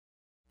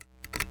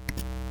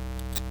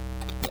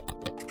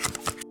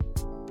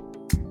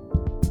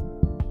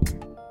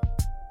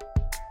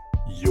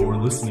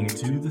listening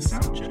to The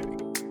Soundcheck.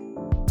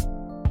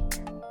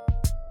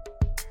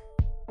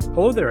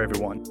 Hello there,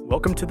 everyone.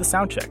 Welcome to The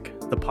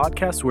Soundcheck, the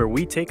podcast where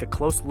we take a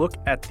close look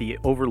at the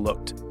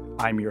overlooked.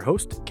 I'm your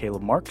host,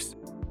 Caleb Marks,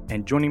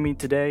 and joining me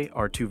today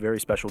are two very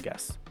special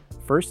guests.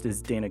 First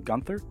is Dana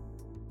Guenther,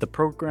 the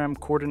program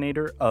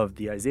coordinator of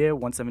the Isaiah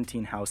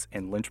 117 House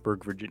in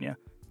Lynchburg, Virginia.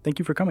 Thank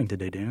you for coming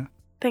today, Dana.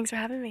 Thanks for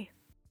having me.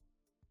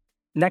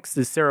 Next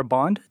is Sarah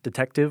Bond,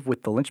 detective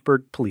with the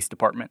Lynchburg Police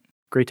Department.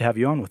 Great to have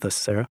you on with us,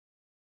 Sarah.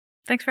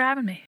 Thanks for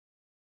having me.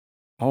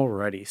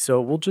 Alrighty, so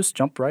we'll just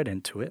jump right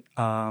into it.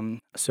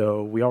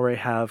 So we already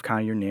have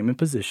kind of your name and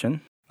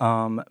position,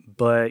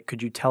 but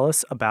could you tell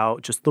us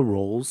about just the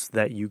roles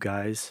that you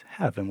guys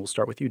have? And we'll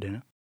start with you,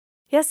 Dana.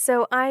 Yes,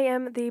 so I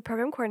am the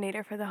program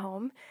coordinator for the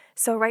home.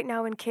 So right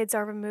now when kids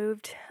are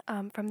removed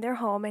from their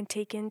home and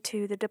taken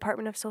to the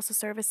Department of Social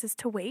Services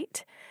to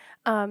wait,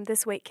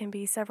 this wait can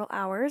be several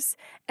hours.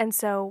 And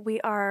so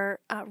we are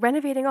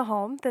renovating a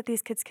home that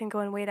these kids can go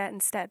and wait at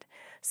instead.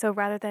 So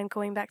rather than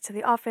going back to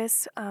the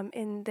office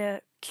in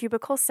the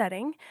cubicle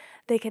setting,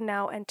 they can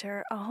now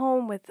enter a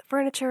home with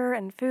furniture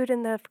and food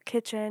in the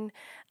kitchen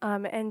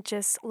and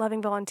just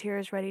loving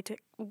volunteers ready to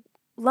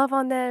love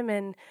on them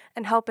and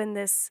help in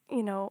this,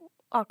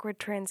 awkward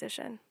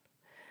transition.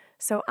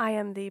 So I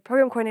am the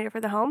program coordinator for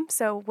the home.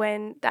 So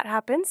when that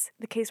happens,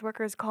 the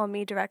caseworkers call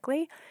me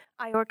directly.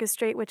 I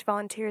orchestrate which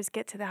volunteers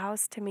get to the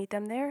house to meet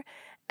them there,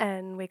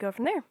 and we go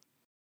from there.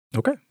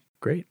 Okay,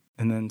 great.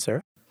 And then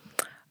Sarah?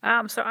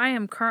 So I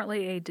am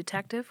currently a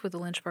detective with the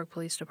Lynchburg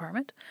Police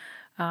Department.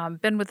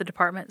 Been with the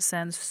department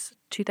since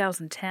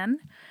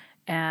 2010,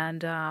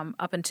 and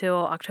up until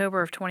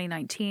October of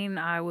 2019,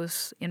 I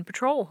was in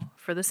patrol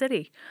for the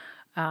city.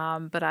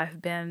 But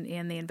I've been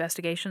in the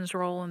investigations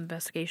role,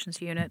 investigations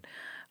unit,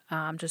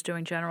 just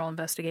doing general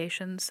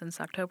investigations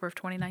since October of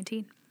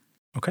 2019.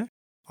 Okay,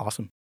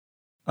 awesome.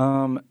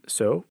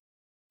 So,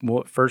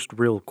 first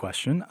real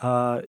question,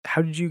 how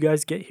did you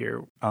guys get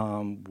here?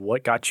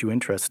 What got you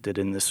interested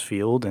in this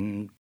field,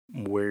 and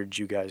where did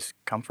you guys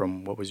come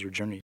from? What was your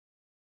journey?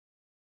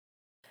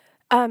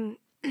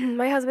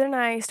 My husband and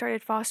I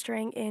started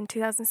fostering in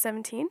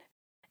 2017.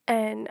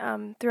 And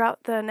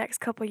throughout the next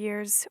couple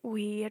years,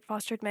 we had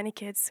fostered many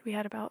kids. We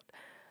had about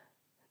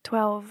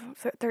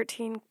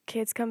 13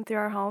 kids come through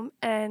our home,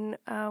 and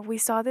we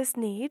saw this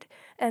need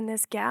and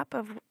this gap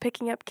of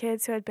picking up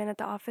kids who had been at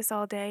the office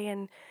all day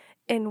and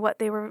in what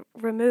they were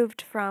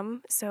removed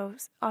from, so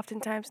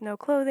oftentimes no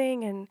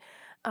clothing,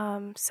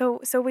 and so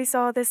we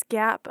saw this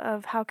gap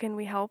of how can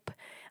we help.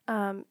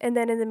 And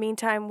then in the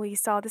meantime, we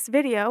saw this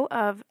video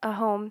of a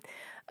home,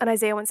 an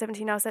Isaiah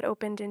 117 house that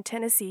opened in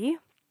Tennessee.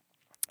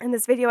 And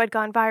this video had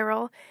gone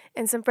viral,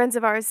 and some friends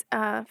of ours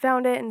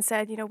found it and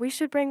said, we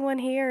should bring one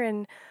here.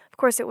 And of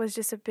course, it was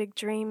just a big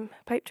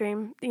pipe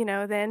dream,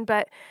 then.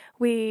 But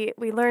we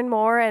learned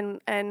more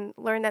and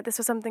learned that this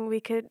was something we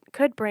could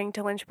bring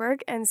to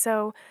Lynchburg. And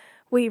so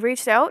we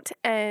reached out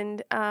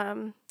and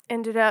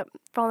ended up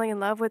falling in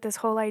love with this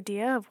whole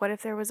idea of what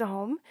if there was a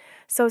home.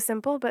 So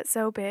simple, but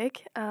so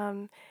big.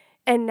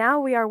 And now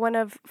we are one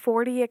of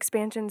 40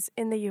 expansions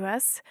in the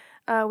U.S.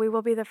 We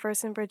will be the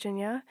first in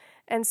Virginia.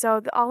 And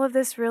so all of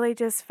this really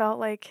just felt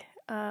like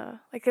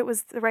it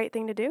was the right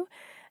thing to do.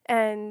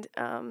 And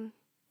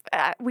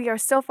we are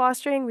still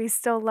fostering. We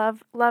still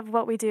love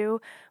what we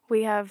do.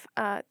 We have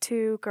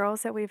 2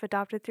 girls that we've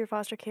adopted through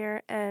foster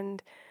care.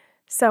 And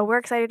so we're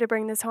excited to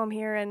bring this home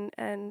here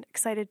and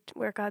excited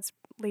where God's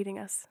leading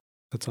us.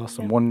 That's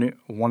awesome. Yeah.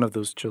 One of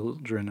those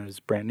children is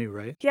brand new,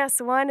 right? Yes,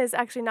 one is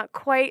actually not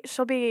quite.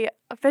 She'll be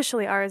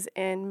officially ours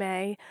in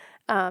May,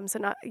 so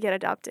not yet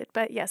adopted.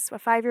 But yes, a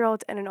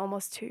 5-year-old and an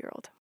almost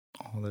 2-year-old.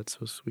 Oh, that's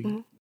so sweet.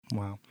 Mm-hmm.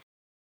 Wow.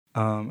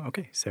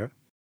 Okay, Sarah?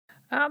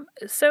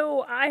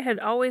 So I had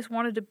always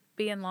wanted to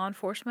be in law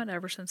enforcement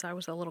ever since I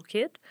was a little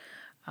kid.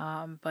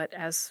 But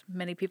as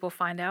many people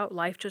find out,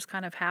 life just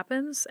kind of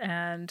happens,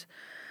 and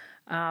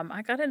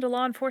I got into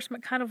law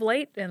enforcement kind of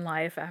late in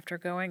life after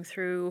going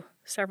through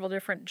several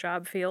different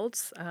job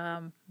fields,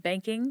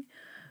 banking,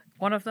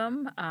 one of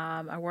them.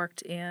 I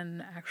worked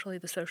in actually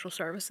the social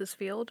services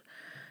field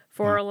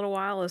for a little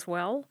while as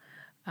well.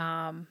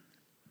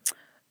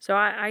 So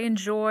I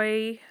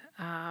enjoy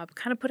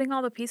kind of putting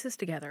all the pieces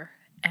together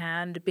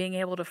and being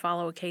able to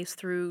follow a case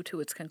through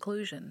to its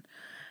conclusion.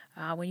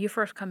 When you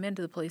first come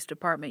into the police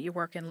department, you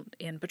work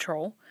in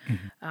patrol.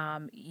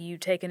 Mm-hmm. You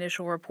take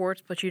initial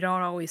reports, but you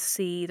don't always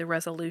see the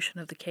resolution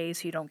of the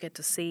case. You don't get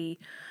to see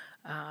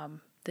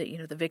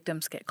the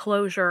victims get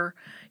closure.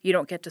 You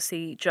don't get to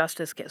see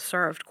justice get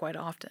served quite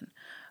often.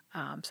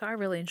 So I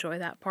really enjoy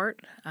that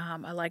part.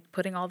 I like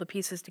putting all the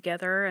pieces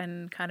together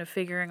and kind of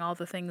figuring all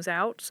the things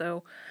out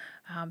so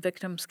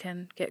victims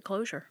can get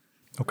closure.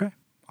 Okay,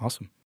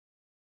 awesome.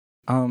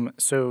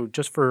 So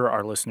just for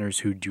our listeners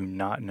who do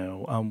not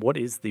know, what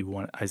is the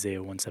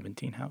Isaiah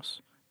 117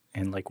 house,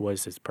 and what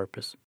is its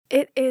purpose?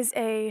 It is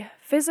a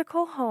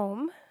physical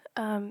home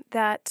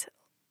that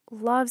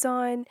loves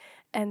on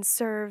and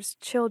serves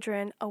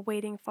children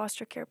awaiting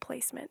foster care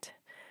placement.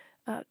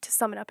 to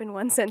sum it up in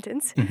one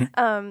sentence.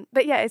 Mhm.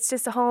 But yeah, it's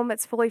just a home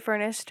that's fully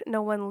furnished.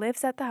 No one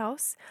lives at the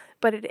house,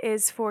 but it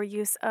is for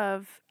use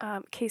of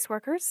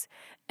caseworkers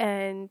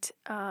and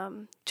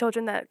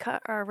children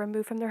that are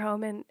removed from their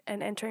home and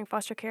entering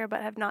foster care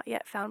but have not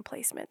yet found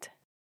placement.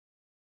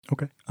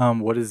 Okay.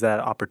 What is that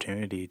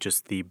opportunity?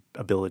 Just the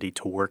ability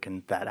to work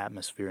in that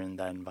atmosphere, in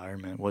that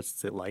environment.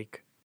 What's it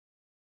like?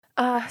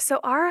 So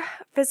our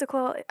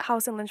physical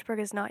house in Lynchburg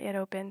is not yet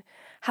open.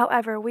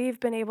 However, we've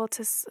been able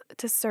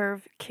to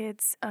serve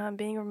kids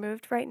being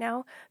removed right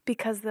now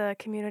because the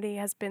community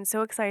has been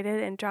so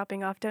excited and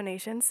dropping off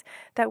donations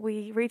that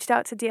we reached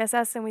out to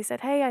DSS and we said,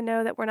 hey, I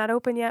know that we're not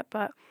open yet,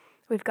 but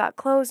we've got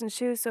clothes and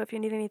shoes, so if you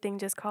need anything,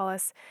 just call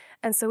us.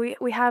 And so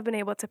we have been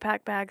able to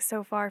pack bags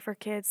so far for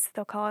kids.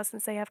 They'll call us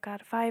and say, I've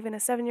got a 5 and a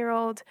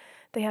 7-year-old.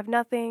 They have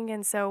nothing.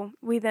 And so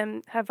we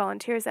then have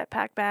volunteers that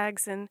pack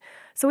bags. And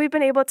so we've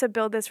been able to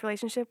build this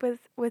relationship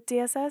with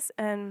DSS.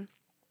 And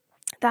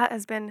that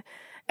has been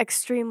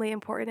extremely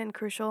important and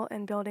crucial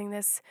in building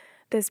this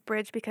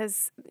bridge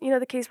because,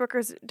 the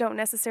caseworkers don't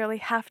necessarily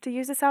have to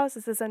use this house.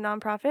 This is a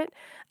nonprofit.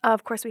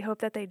 Of course, we hope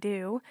that they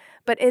do.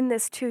 But in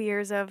this 2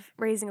 years of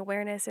raising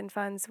awareness and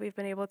funds, we've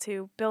been able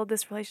to build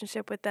this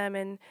relationship with them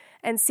and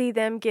see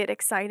them get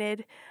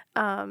excited.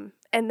 And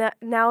that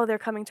now they're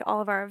coming to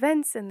all of our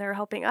events and they're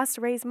helping us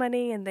raise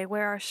money and they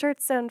wear our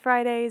shirts on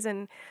Fridays.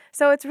 And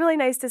so it's really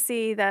nice to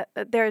see that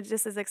they're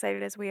just as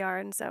excited as we are.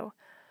 And so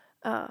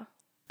I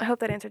hope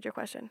that answered your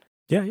question.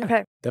 Yeah,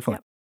 Okay.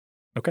 definitely.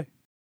 Yep. Okay.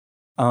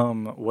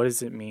 What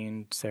does it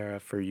mean, Sarah,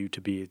 for you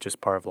to be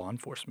just part of law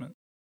enforcement?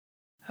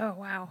 Oh,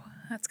 wow.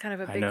 That's kind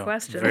of a I big know,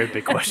 question. very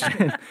big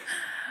question.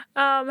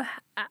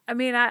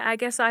 I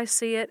guess I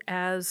see it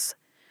as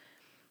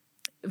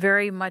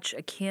very much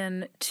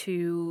akin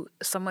to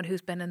someone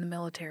who's been in the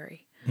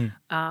military.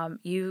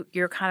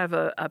 You're kind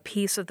of a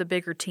piece of the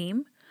bigger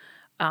team.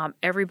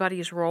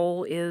 Everybody's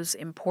role is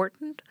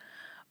important,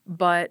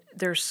 but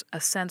there's a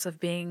sense of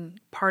being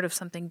part of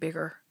something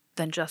bigger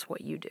than just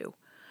what you do.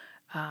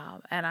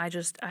 And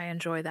I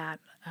enjoy that.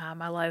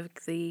 I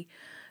like the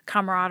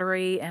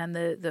camaraderie and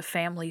the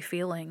family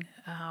feeling.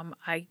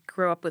 I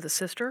grew up with a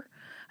sister.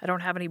 I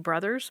don't have any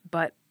brothers,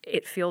 but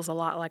it feels a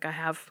lot like I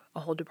have a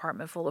whole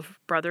department full of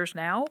brothers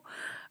now.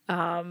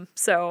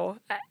 So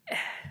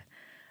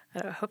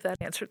I hope that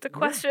answered the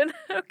question.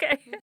 Okay.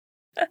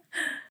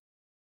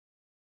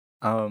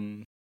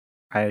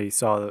 I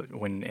saw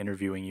when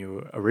interviewing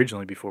you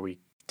originally before we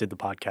did the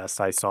podcast,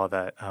 I saw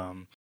that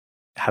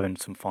having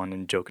some fun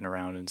and joking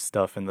around and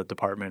stuff in the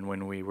department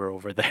when we were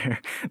over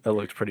there. That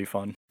looked pretty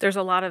fun. There's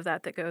a lot of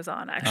that goes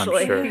on,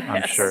 actually.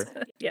 I'm sure.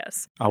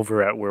 Yes.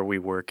 Over at where we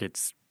work,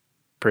 it's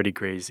pretty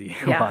crazy.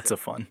 Yeah. Lots of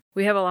fun.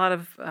 We have a lot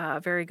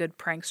of very good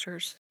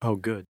pranksters Oh,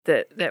 good.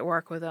 that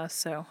work with us,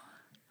 so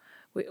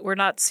we're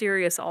not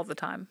serious all the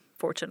time,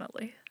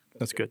 fortunately.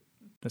 That's good.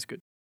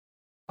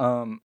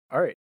 All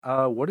right.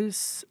 What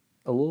is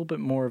a little bit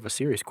more of a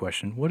serious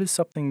question? What is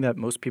something that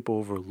most people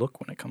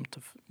overlook when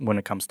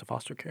it comes to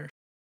foster care,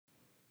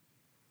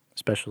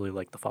 especially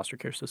like the foster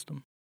care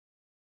system?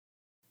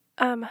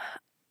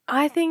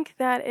 I think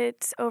that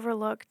it's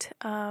overlooked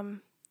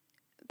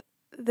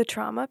the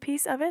trauma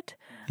piece of it.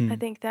 I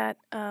think that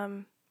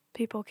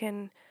people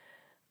can,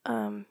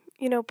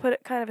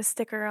 put kind of a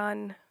sticker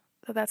on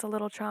that that's a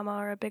little trauma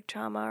or a big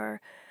trauma,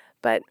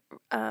 but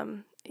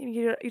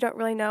you don't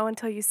really know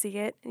until you see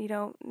it. You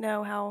don't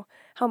know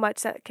how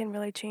much that can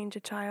really change a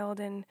child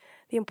and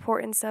the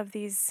importance of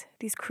these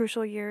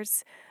crucial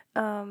years.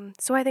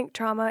 So I think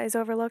trauma is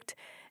overlooked,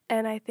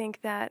 and I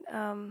think that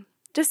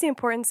just the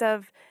importance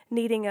of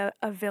needing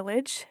a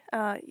village.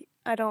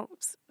 I don't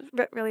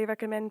really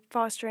recommend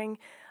fostering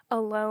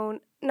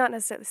alone, not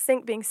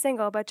necessarily being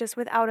single, but just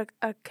without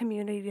a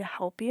community to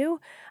help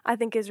you, I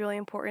think is really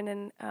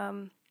important.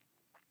 And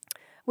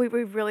we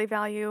really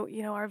value,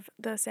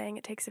 the saying,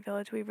 it takes a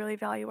village. We really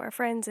value our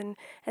friends and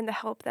the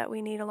help that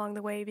we need along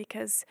the way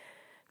because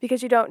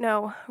you don't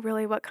know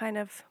really what kind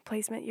of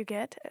placement you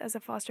get as a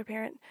foster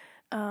parent,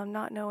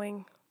 not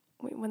knowing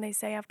when they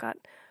say I've got,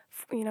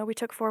 we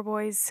took 4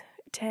 boys,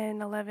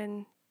 10,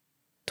 11,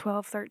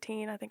 12,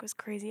 13, I think was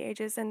crazy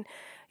ages. And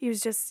he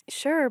was just,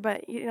 sure,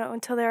 but,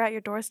 until they're at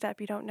your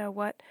doorstep, you don't know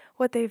what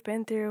they've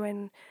been through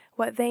and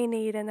what they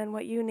need and then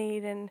what you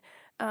need. And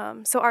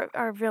so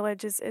our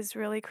village is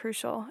really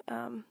crucial.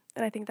 And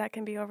I think that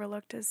can be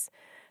overlooked as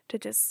to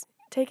just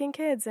taking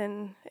kids,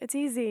 and it's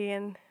easy,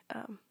 and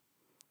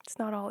it's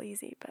not all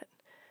easy, but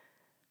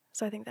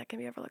so I think that can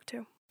be overlooked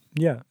too.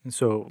 Yeah.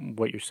 So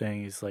what you're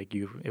saying is like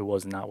it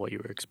was not what you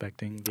were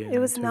expecting. It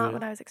was not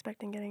what I was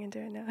expecting getting into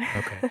it. No.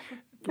 Okay.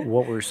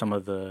 What were some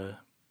of the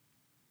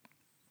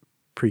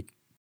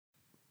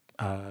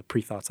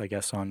pre-thoughts, I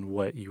guess, on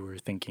what you were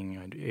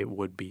thinking it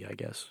would be, I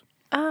guess?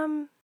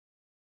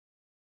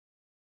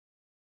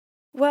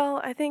 Well,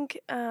 I think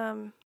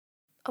a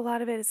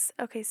lot of it is,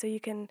 okay, so you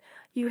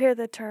hear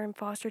the term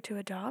foster to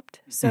adopt.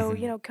 So,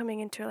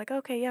 coming into it like,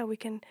 okay, yeah, we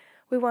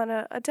want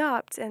to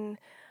adopt. And,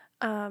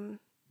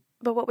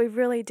 but what we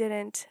really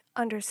didn't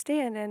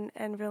understand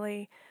and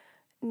really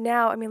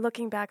now, I mean,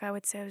 looking back, I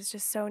would say I was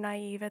just so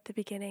naive at the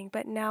beginning,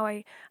 but now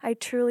I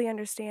truly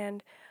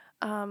understand,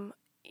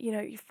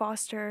 you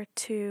foster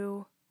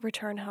to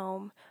return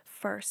home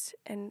first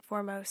and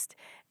foremost,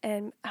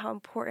 and how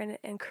important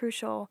and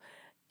crucial,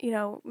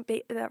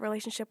 that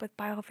relationship with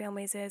bio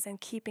families is,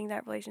 and keeping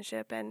that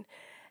relationship,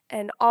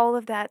 and all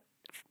of that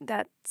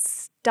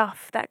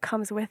stuff that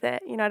comes with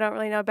it. I don't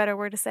really know a better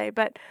word to say,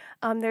 but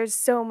there's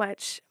so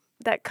much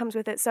that comes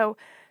with it.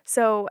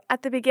 So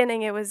at the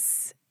beginning, it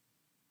was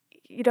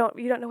you don't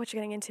know what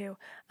you're getting into,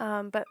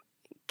 but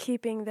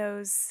keeping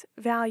those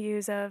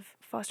values of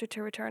foster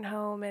to return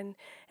home,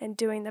 and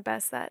doing the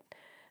best that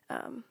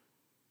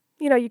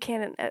you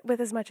can with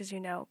as much as you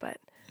know. But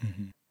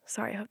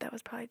sorry, I hope that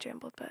was probably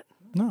jumbled, but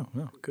No,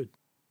 good.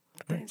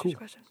 That answers Cool. your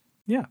question.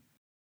 Yeah.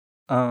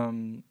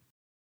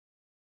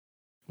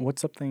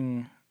 What's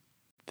something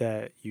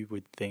that you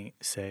would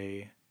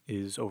say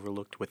is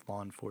overlooked with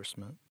law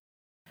enforcement?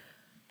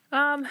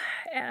 And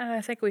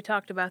I think we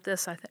talked about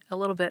this a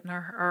little bit in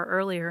our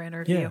earlier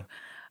interview.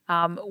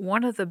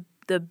 One of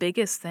the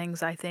biggest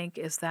things, I think,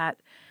 is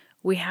that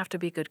we have to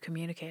be good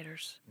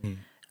communicators.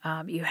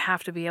 You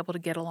have to be able to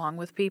get along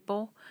with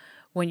people.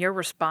 When you're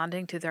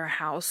responding to their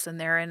house and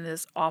they're in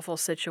this awful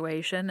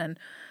situation, and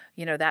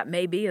that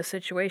may be a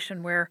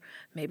situation where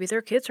maybe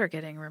their kids are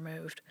getting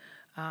removed.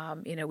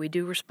 We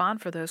do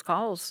respond for those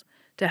calls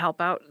to help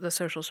out the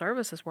social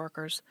services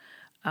workers.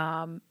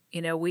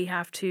 We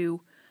have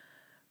to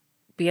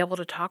be able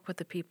to talk with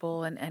the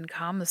people and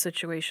calm the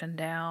situation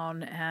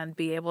down, and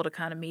be able to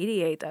kind of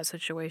mediate that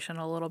situation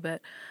a little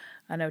bit.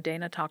 I know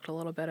Dana talked a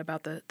little bit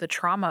about the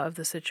trauma of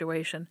the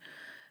situation.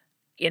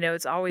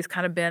 It's always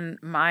kind of been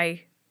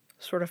my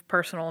sort of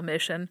personal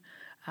mission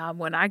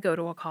when I go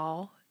to a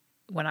call,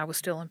 when I was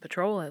still in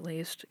patrol at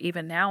least,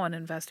 even now in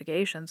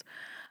investigations,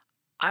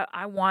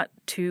 I want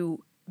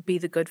to be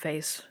the good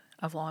face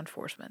of law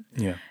enforcement.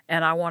 Yeah.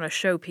 And I want to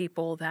show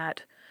people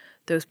that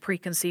those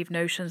preconceived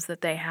notions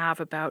that they have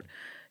about,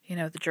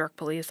 the jerk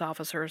police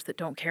officers that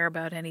don't care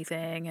about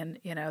anything and,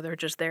 they're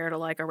just there to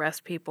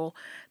arrest people.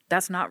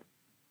 That's not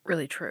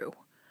really true.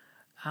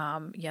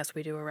 Yes,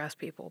 we do arrest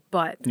people,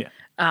 but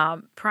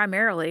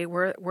primarily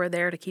we're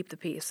there to keep the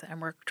peace,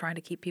 and we're trying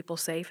to keep people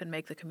safe and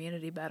make the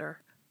community better.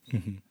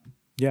 Mm-hmm.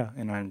 Yeah,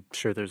 and I'm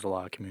sure there's a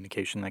lot of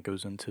communication that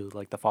goes into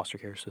the foster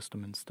care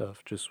system and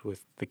stuff, just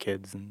with the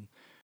kids and.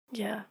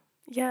 Yeah,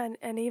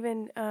 and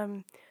even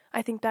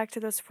I think back to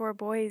those 4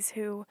 boys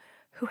who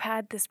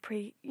had this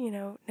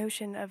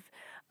notion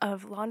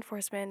of law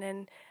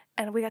enforcement,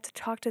 and we got to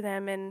talk to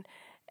them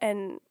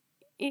and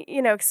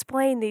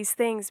explain these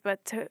things,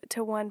 but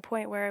to one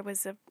point where it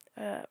was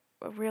a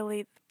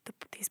really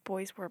these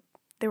boys were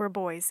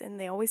boys, and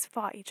they always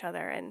fought each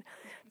other, and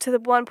to the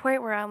one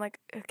point where I'm like,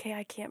 okay,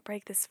 I can't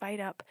break this fight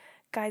up,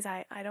 guys.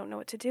 I don't know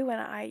what to do,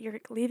 and you're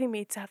leaving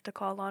me to have to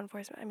call law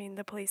enforcement. I mean,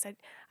 the police.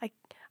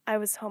 I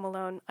was home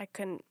alone. I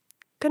couldn't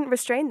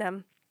restrain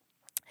them,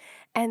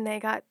 and they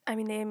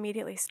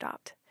immediately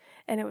stopped,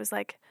 and it was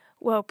like,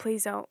 whoa,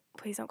 please don't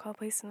call the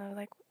police. And I was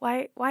like,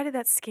 why did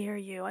that scare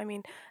you? I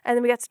mean, and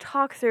then we got to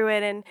talk through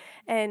it,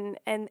 and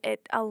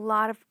a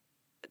lot of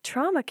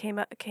trauma came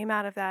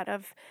out of that,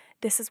 of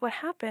this is what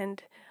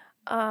happened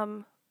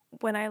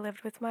when I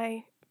lived with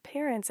my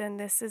parents, and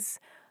this is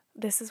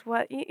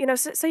what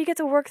so you get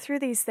to work through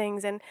these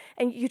things, and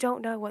you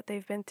don't know what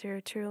they've been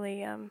through.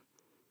 Truly,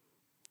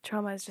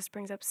 trauma just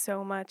brings up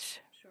so much.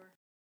 Sure.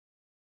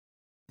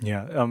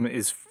 Yeah.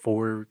 Is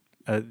 4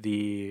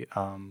 the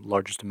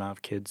largest amount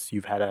of kids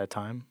you've had at a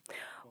time?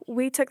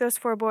 We took those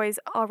 4 boys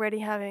already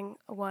having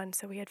 1,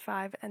 so we had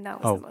 5, and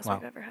that was the most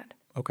we've ever had.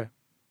 Okay.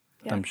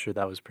 Yeah. I'm sure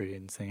that was pretty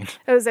insane.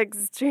 It was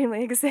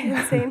extremely insane.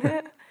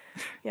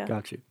 Yeah.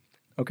 Got you.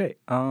 Okay.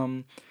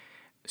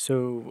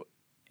 So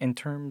in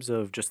terms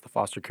of just the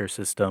foster care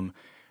system,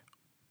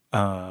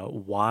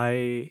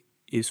 why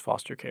is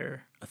foster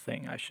care a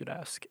thing, I should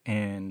ask?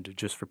 And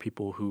just for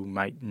people who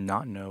might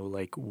not know,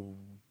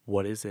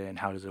 what is it and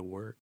how does it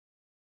work?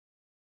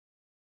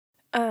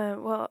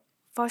 Well,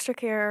 foster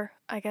care,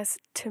 I guess,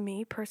 to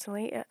me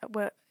personally,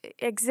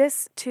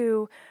 exists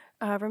to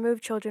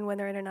remove children when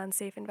they're in an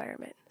unsafe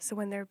environment. So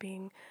when they're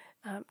being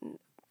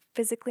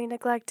physically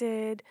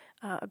neglected,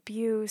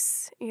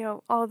 abuse,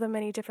 all the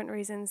many different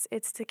reasons,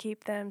 it's to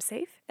keep them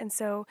safe. And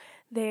so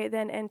they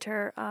then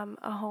enter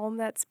a home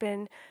that's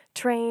been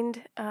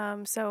trained.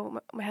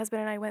 So my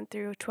husband and I went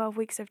through 12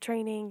 weeks of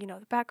training,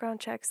 the background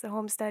checks, the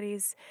home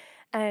studies.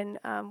 And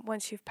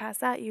once you've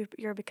passed that,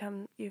 you've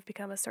become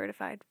a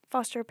certified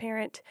foster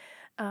parent,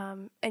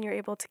 and you're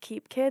able to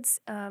keep kids.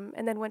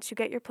 And then once you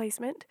get your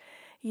placement,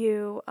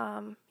 you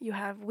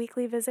have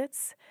weekly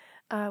visits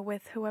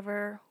with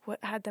whoever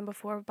had them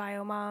before: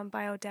 bio mom,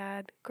 bio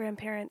dad,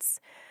 grandparents,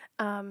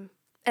 and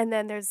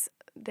then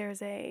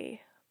there's a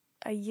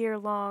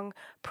year-long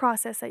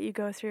process that you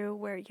go through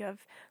where you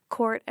have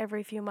court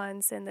every few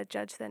months, and the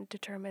judge then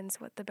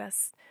determines what the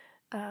best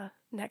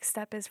next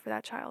step is for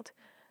that child.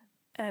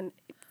 And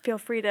feel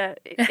free to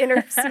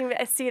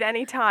intercede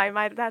any time.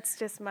 That's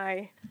just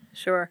my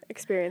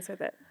experience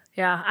with it.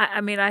 Yeah,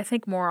 I mean, I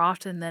think more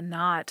often than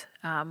not,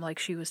 like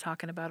she was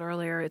talking about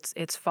earlier,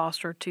 it's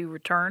foster to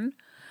return,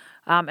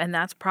 and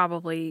that's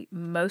probably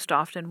most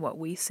often what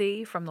we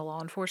see from the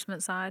law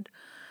enforcement side.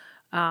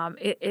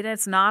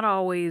 It's not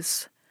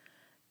always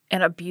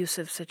an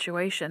abusive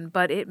situation,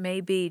 but it may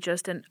be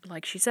just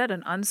like she said,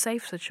 an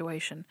unsafe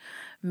situation.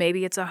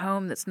 Maybe it's a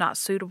home that's not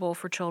suitable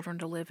for children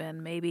to live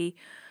in. Maybe,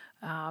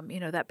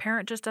 that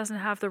parent just doesn't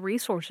have the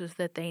resources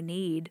that they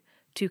need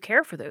to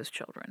care for those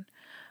children.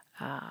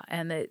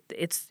 And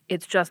it's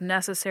just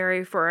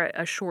necessary for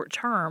a short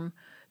term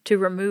to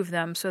remove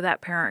them so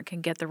that parent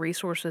can get the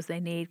resources they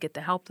need, get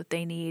the help that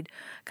they need,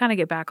 kind of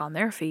get back on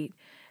their feet,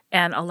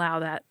 and allow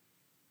that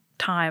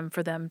time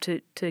for them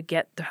to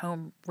get the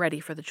home ready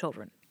for the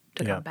children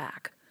to Yeah. come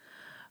back.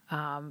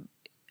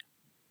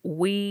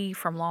 We,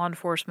 from law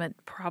enforcement,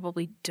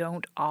 probably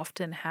don't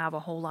often have a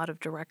whole lot of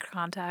direct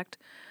contact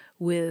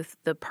with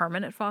the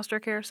permanent foster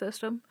care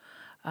system.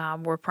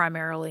 We're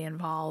primarily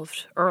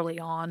involved early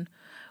on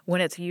when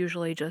it's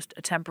usually just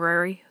a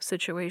temporary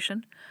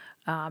situation.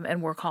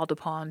 And we're called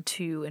upon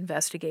to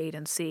investigate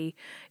and see,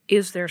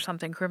 is there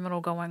something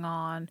criminal going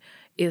on?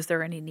 Is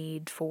there any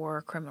need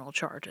for criminal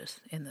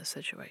charges in this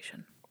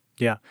situation?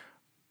 Yeah.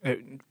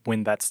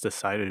 When that's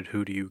decided,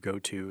 who do you go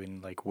to,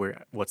 and like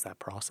what's that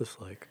process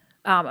like?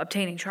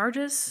 Obtaining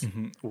charges.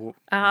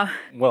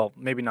 Well,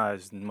 maybe not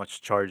as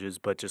much charges,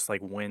 but just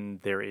like when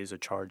there is a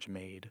charge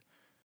made.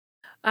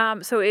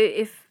 So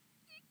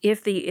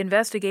if the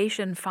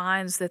investigation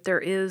finds that there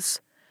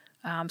is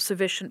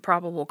sufficient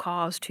probable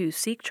cause to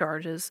seek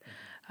charges,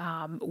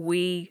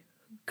 we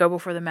go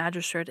before the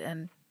magistrate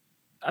and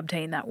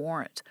obtain that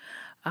warrant.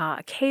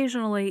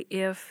 Occasionally,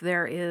 if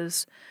there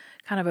is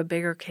kind of a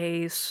bigger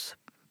case,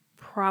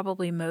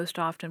 probably most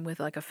often with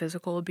like a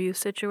physical abuse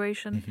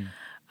situation,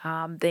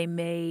 they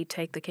may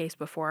take the case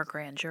before a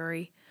grand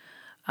jury.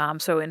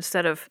 So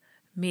instead of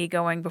me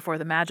going before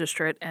the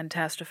magistrate and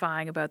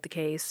testifying about the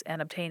case and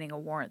obtaining a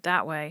warrant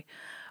that way,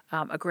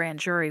 a grand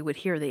jury would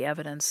hear the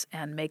evidence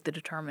and make the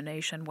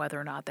determination whether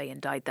or not they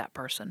indict that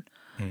person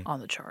on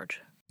the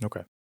charge.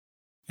 Okay.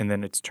 And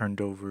then it's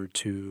turned over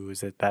to,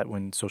 is it that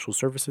when social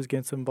services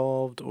gets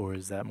involved, or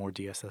is that more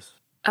DSS?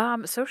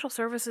 Social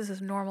services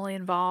is normally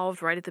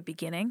involved right at the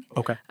beginning.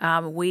 Okay.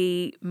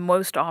 We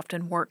most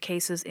often work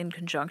cases in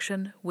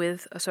conjunction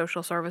with a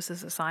social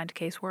services assigned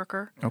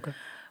caseworker. Okay.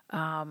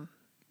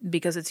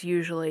 Because it's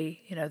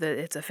usually, that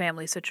it's a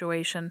family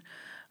situation,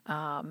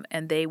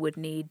 and they would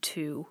need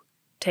to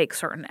take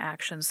certain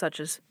actions, such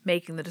as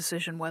making the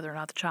decision whether or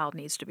not the child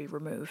needs to be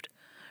removed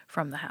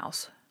from the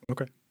house.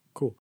 Okay.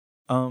 Cool.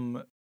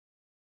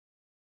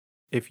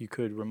 If you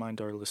could remind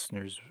our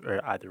listeners,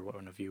 or either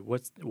one of you,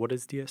 what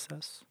is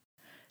DSS?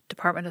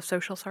 Department of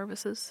Social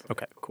Services.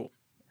 Okay. Cool.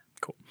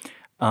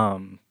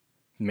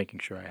 Making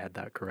sure I had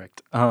that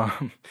correct.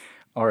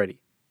 Alrighty.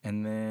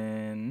 And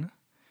then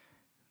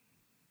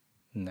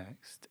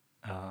next,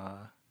 we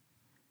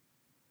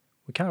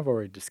kind of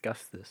already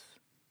discussed this,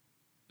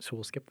 so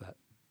we'll skip that.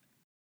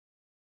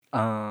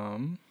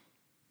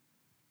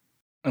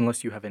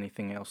 Unless you have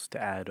anything else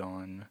to add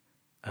on.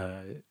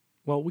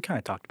 Well, we kind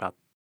of talked about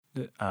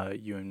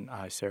you and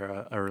I,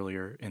 Sarah,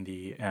 earlier in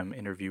the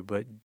interview,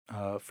 but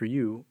for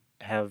you,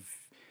 has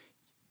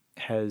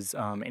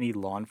any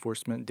law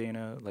enforcement,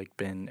 Dana, like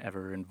been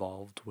ever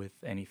involved with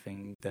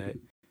anything that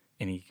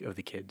any of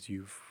the kids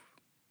you've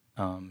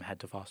had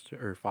to foster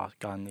or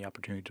gotten the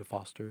opportunity to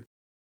foster?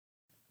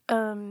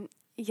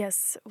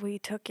 Yes, we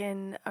took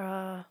in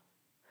a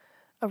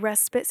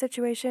respite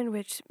situation,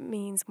 which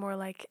means more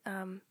like,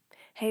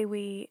 hey,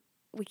 we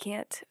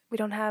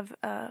don't have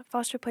a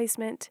foster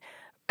placement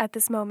at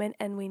this moment,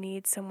 and we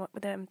need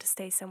them to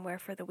stay somewhere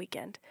for the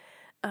weekend.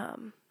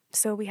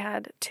 So we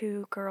had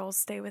 2 girls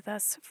stay with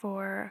us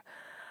for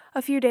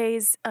a few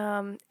days,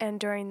 and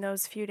during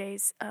those few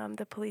days,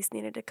 the police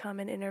needed to come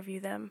and interview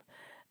them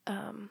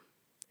and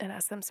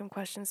ask them some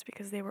questions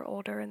because they were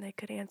older and they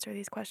could answer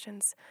these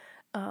questions.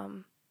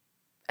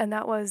 And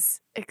that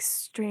was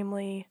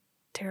extremely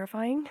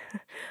terrifying.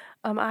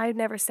 I had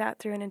never sat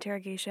through an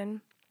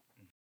interrogation.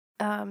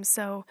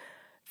 So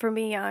for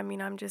me, I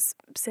mean, I'm just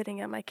sitting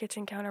at my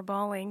kitchen counter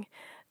bawling,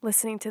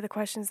 listening to the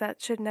questions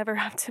that should never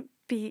have to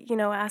be,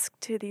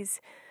 asked to these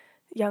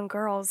young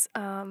girls.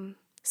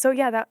 So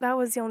yeah, that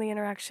was the only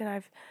interaction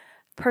I've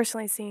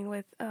personally seen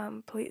with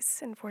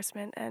police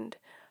enforcement and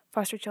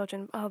foster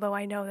children, although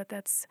I know that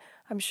that's,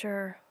 I'm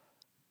sure,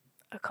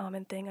 a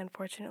common thing,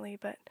 unfortunately,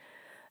 but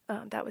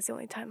that was the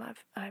only time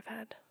I've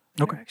had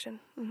interaction.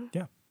 Okay. Mm-hmm.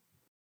 Yeah.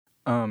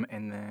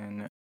 And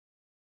then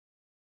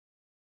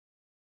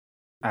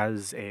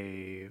as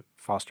a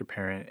foster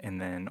parent, and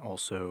then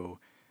also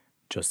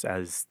just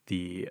as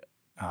the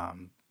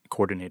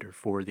coordinator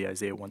for the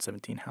Isaiah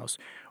 117 house,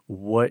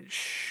 what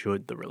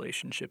should the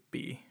relationship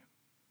be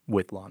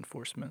with law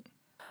enforcement?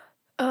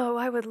 Oh,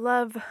 I would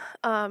love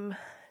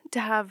to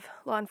have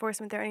law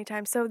enforcement there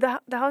anytime. So the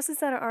houses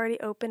that are already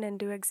open and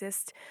do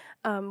exist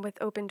with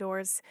open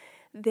doors,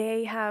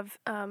 they have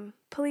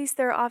police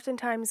there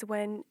oftentimes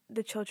when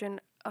the children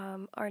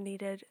are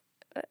needed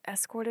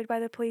escorted by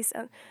the police.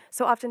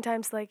 So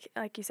oftentimes,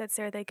 like you said,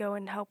 Sarah, they go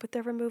and help with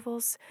the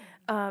removals.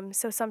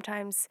 So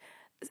sometimes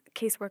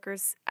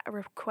caseworkers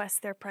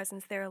request their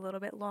presence there a little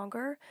bit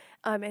longer,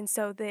 and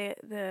so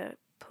the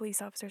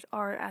police officers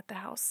are at the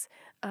house.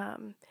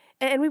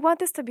 And we want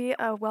this to be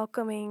a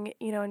welcoming,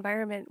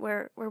 environment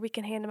where we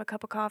can hand them a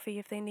cup of coffee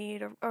if they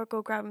need, or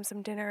go grab them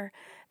some dinner.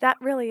 That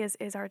really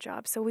is our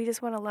job. So we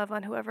just want to love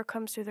on whoever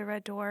comes through the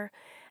red door,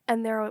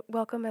 and they're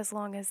welcome as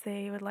long as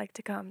they would like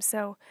to come.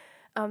 So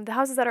the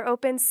houses that are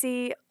open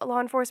see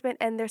law enforcement,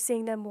 and they're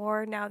seeing them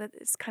more now that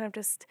it's kind of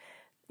just,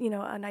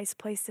 a nice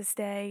place to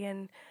stay,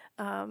 and,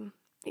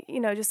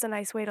 just a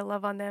nice way to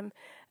love on them.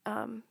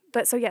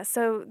 But so, yes,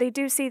 so they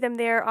do see them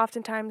there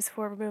oftentimes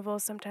for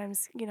removals.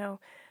 Sometimes,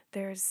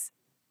 there's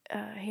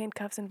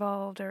handcuffs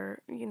involved, or,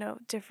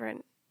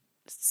 different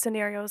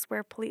scenarios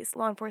where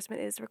law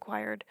enforcement is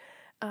required.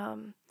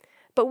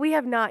 But we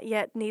have not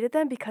yet needed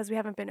them because we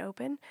haven't been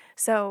open.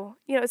 So,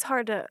 it's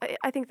hard to,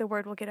 I think the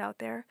word will get out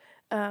there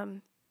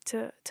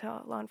to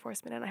law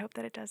enforcement, and I hope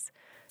that it does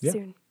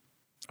soon.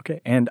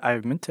 Okay, and I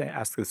meant to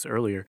ask this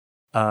earlier.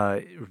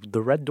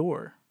 The red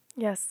door.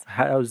 Yes.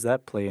 How does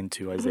that play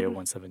into Isaiah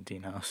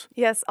 117 house?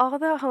 Yes, all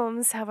the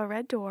homes have a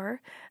red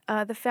door.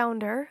 The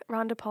founder,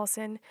 Rhonda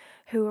Paulson,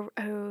 who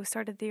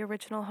started the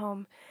original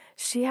home,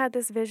 she had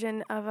this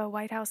vision of a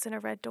white house and a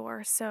red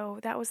door. So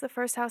that was the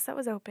first house that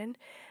was open.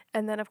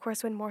 And then, of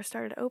course, when more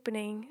started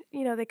opening,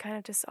 they kind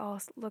of just all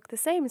looked the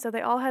same. So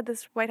they all had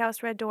this white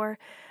house red door.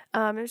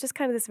 It was just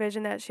kind of this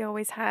vision that she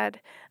always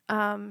had.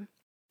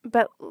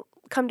 But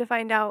come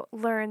to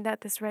learn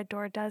that this red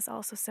door does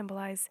also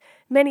symbolize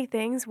many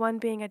things. One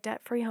being a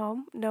debt-free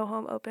home. No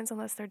home opens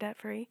unless they're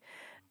debt-free.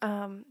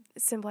 It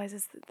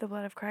symbolizes the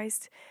blood of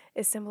Christ.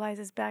 It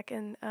symbolizes back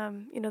in,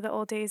 the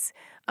old days,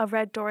 a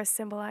red door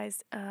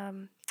symbolized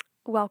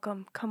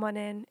welcome. Come on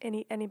in.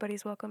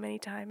 Anybody's welcome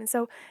anytime. And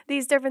so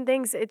these different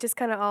things, it just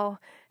kind of all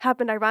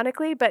happened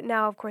ironically. But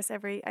now, of course,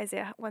 every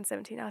Isaiah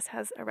 117 house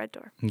has a red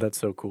door. That's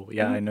so cool.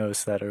 Yeah, I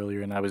noticed that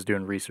earlier, and I was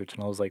doing research,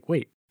 and I was like,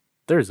 wait.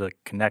 There's a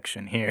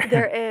connection here.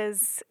 There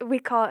is. We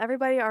call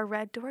everybody our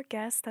red door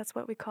guests. That's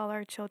what we call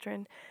our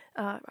children,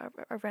 our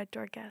red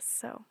door guests.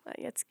 So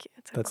it's cute.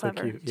 It's a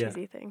clever,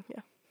 cheesy thing.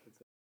 Yeah.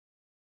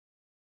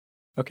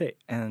 Okay,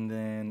 and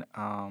then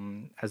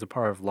as a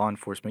part of law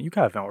enforcement, you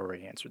kind of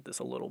already answered this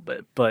a little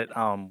bit, but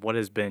what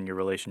has been your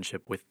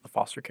relationship with the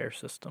foster care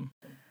system?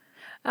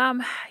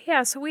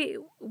 So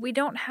we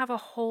don't have a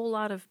whole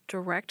lot of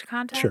direct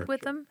contact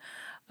with them.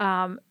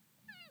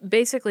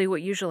 Basically,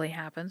 what usually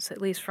happens,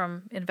 at least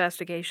from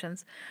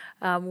investigations,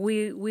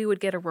 we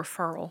would get a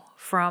referral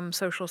from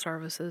social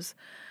services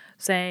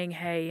saying,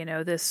 hey,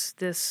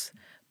 this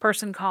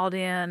person called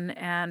in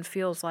and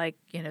feels like,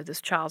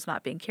 this child's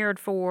not being cared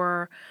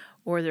for,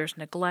 or there's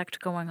neglect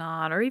going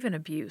on, or even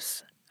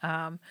abuse.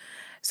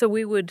 So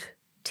we would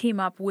team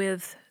up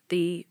with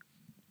the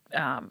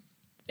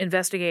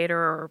investigator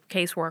or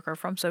caseworker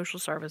from social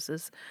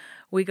services.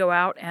 We go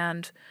out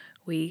and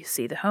we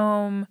see the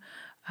home.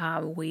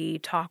 We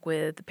talk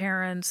with the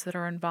parents that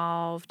are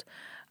involved.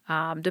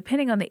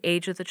 Depending on the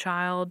age of the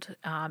child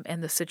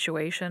and the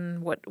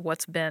situation,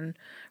 what's been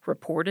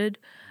reported,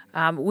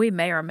 we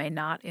may or may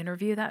not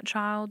interview that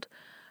child.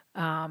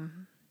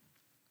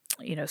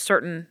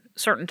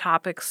 Certain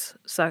topics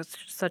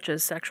such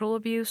as sexual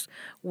abuse,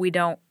 we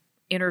don't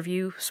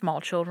interview small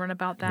children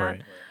about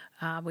that.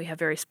 Right. We have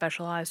very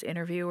specialized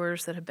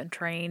interviewers that have been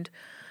trained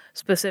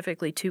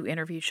specifically to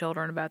interview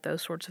children about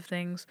those sorts of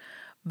things.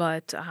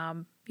 But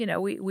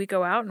we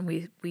go out and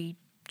we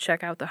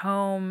check out the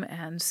home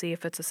and see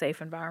if it's a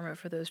safe environment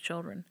for those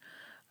children.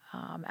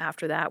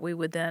 After that, we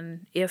would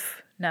then,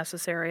 if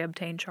necessary,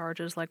 obtain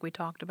charges like we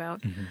talked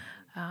about,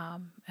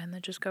 and then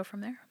just go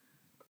from there.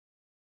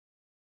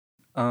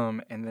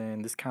 And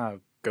then this kind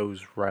of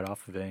goes right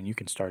off of it, and you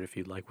can start if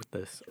you'd like with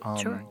this.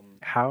 Sure.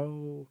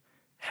 How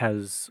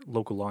has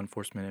local law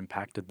enforcement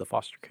impacted the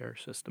foster care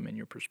system in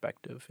your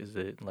perspective? Is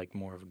it like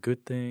more of a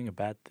good thing, a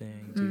bad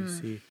thing? Do you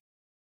see?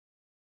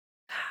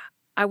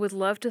 I would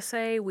love to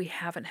say we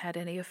haven't had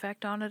any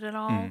effect on it at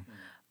all.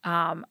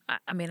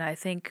 I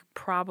think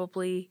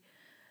probably,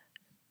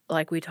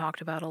 like we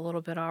talked about a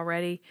little bit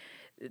already,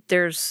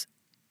 there's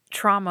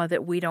trauma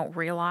that we don't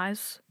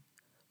realize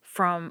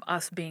from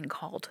us being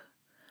called.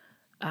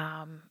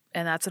 And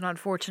that's an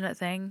unfortunate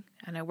thing.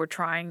 I know we're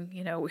trying,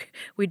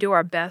 we do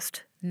our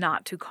best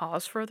not to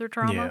cause further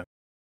trauma. Yeah.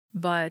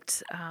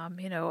 But,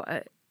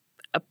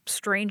 a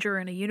stranger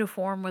in a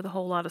uniform with a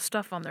whole lot of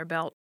stuff on their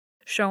belt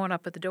showing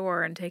up at the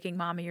door and taking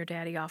mommy or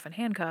daddy off in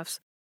handcuffs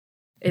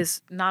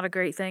is not a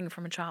great thing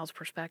from a child's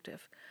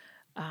perspective.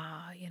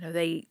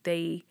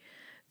 They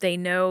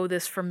know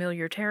this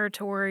familiar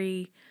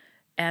territory,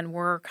 and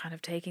we're kind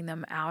of taking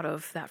them out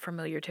of that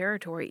familiar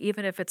territory.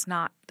 Even if it's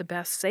not the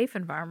best safe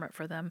environment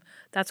for them,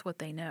 that's what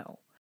they know.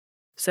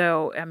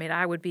 So,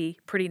 I would be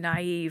pretty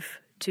naive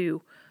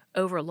to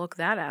overlook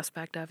that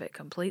aspect of it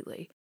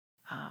completely.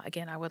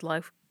 Again, I would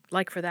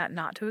like for that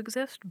not to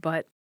exist,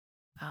 but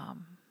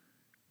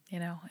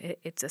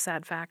it's a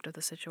sad fact of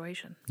the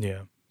situation.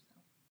 Yeah.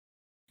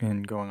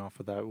 And going off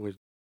of that,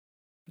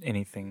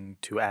 Anything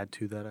to add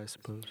to that, I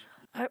suppose?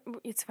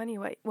 It's funny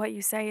what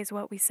you say is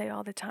what we say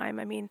all the time.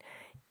 I mean,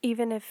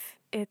 even if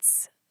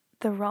it's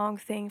the wrong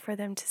thing for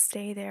them to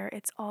stay there,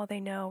 it's all they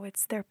know.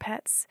 It's their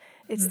pets,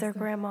 it's their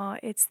grandma,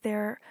 it's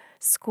their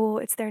school,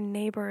 it's their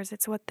neighbors,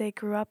 it's what they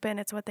grew up in,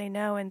 it's what they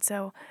know. And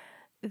so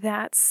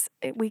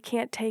we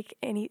can't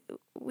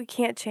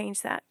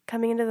change that.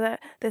 Coming into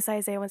this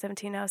Isaiah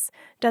 117 house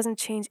doesn't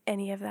change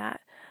any of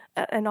that.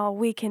 And all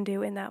we can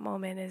do in that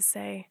moment is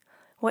say,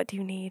 what do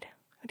you need?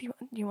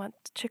 You want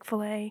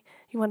Chick-fil-A?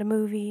 You want a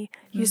movie?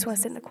 You just want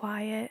to sit in the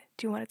quiet?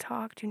 Do you want to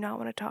talk? Do you not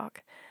want to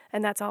talk?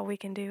 And that's all we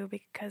can do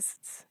because,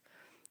 it's,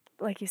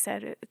 like you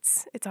said,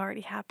 it's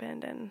already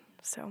happened, and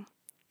so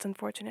it's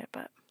unfortunate,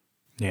 but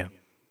yeah.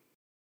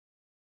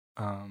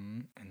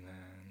 And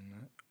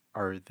then,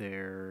 are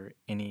there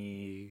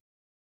any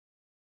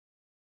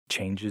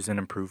changes and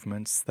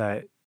improvements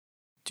that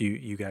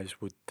you guys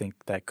would think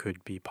that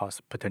could be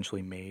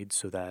potentially made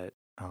so that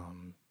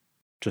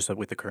just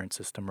with the current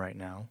system right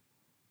now,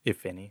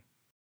 if any?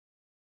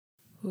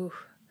 Ooh.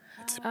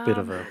 It's a bit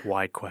of a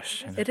wide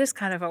question. It is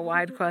kind of a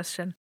wide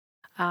question.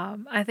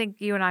 I think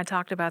you and I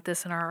talked about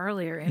this in our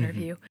earlier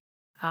interview,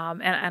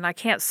 and I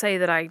can't say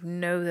that I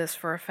know this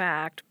for a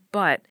fact,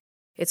 but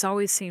it's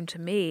always seemed to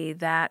me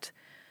that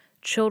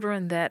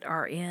children that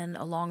are in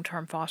a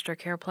long-term foster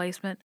care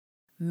placement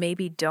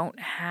maybe don't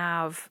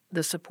have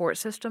the support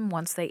system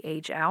once they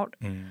age out.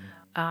 When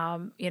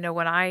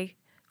I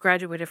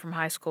graduated from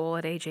high school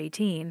at age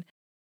 18,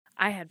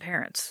 I had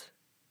parents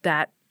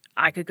that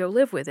I could go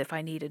live with if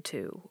I needed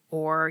to,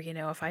 or,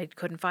 if I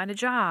couldn't find a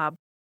job,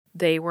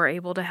 they were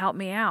able to help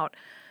me out.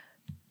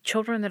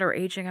 Children that are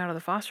aging out of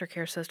the foster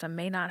care system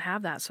may not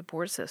have that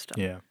support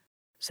system. Yeah.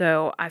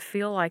 So I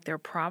feel like there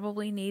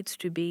probably needs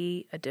to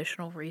be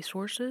additional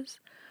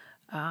resources,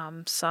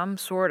 some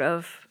sort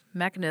of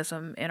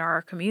mechanism in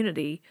our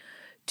community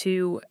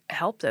to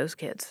help those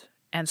kids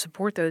and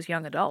support those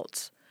young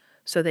adults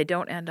so they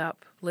don't end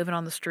up living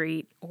on the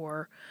street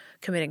or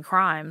committing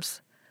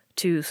crimes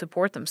to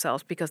support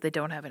themselves because they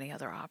don't have any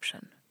other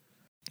option.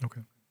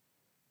 Okay.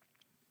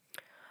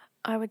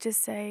 I would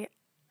just say,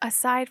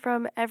 aside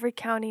from every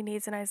county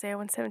needs an Isaiah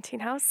 117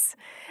 house,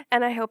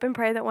 and I hope and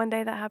pray that one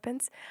day that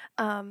happens,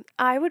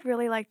 I would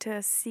really like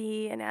to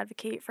see and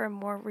advocate for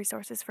more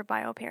resources for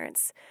bio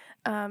parents.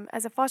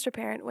 As a foster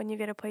parent, when you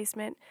get a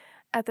placement,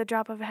 at the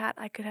drop of a hat,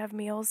 I could have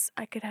meals,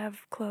 I could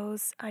have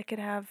clothes, I could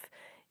have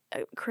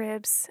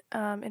cribs.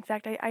 In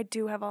fact, I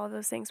do have all of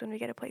those things when we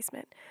get a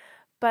placement.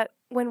 But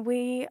when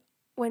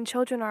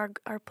children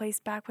are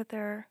placed back with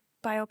their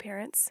bio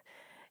parents,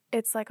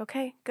 it's like,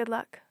 okay, good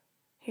luck.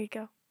 Here you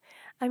go.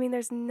 I mean,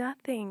 there's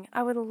nothing.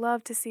 I would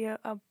love to see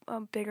a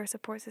bigger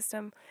support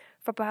system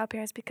for bio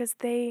parents because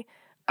they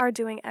are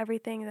doing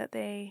everything that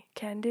they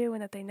can do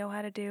and that they know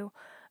how to do.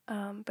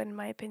 But in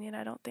my opinion,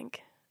 I don't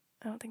think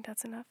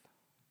that's enough.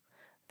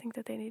 I think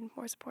that they need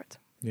more support.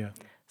 Yeah.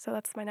 So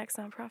that's my next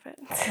nonprofit.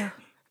 Yeah.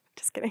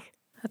 Just kidding.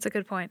 That's a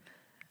good point.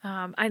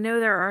 I know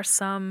there are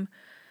some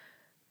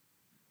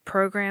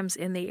programs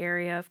in the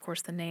area. Of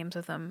course, the names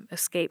of them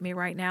escape me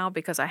right now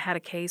because I had a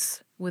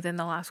case within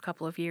the last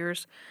couple of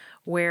years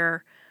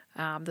where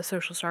the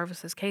social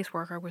services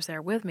caseworker was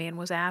there with me and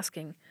was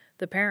asking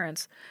the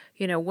parents,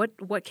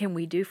 what can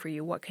we do for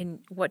you?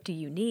 What do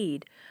you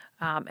need?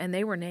 And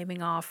they were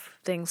naming off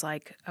things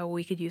like, oh,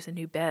 we could use a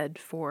new bed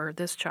for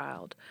this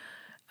child.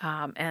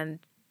 And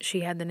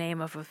she had the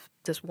name of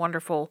this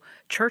wonderful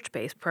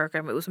church-based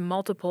program. It was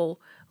multiple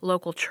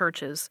local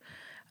churches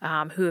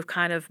who have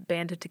kind of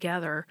banded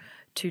together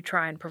to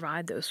try and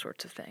provide those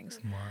sorts of things.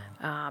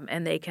 Wow.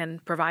 And they can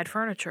provide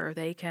furniture.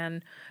 They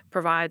can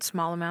provide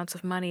small amounts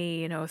of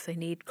money, if they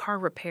need car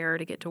repair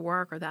to get to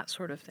work or that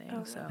sort of thing.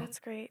 Oh, so that's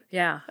great.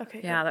 Yeah. Okay.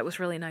 Yeah, that was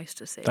really nice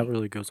to see. That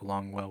really goes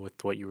along well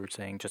with what you were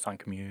saying just on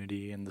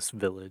community and this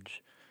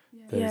village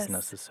that is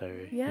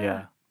necessary.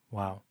 Yeah.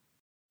 Wow.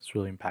 It's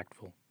really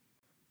impactful.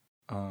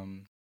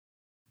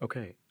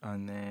 Okay.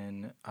 And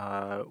then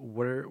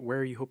where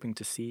are you hoping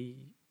to see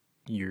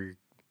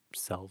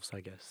yourselves, I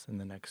guess, in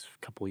the next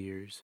couple of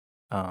years,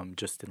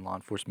 just in law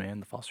enforcement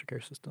and the foster care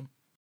system?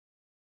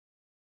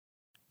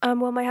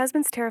 Well, my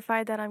husband's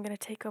terrified that I'm going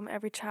to take home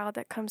every child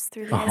that comes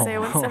through the Isaiah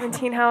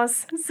 117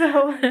 house.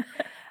 So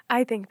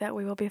I think that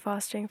we will be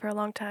fostering for a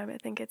long time. I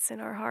think it's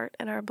in our heart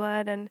and our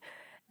blood. And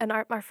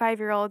our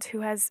 5-year-old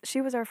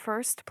she was our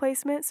first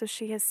placement, so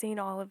she has seen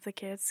all of the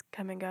kids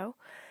come and go.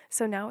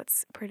 So now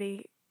it's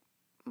pretty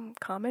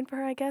common for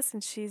her, I guess.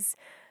 And she's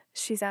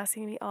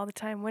asking me all the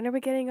time, when are we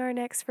getting our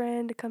next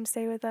friend to come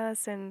stay with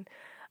us? And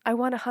I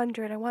want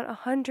 100. I want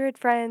 100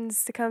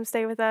 friends to come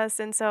stay with us.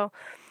 And so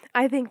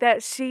I think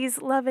that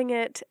she's loving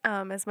it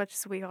as much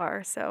as we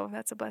are. So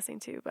that's a blessing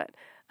too. But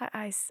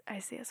I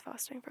see us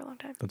fostering for a long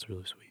time. That's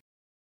really sweet.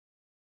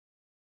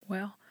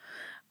 Well,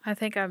 I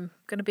think I'm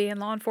going to be in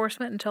law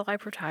enforcement until I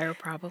retire,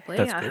 probably.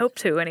 That's I good. hope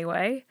to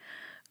anyway.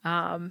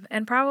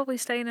 And probably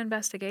stay in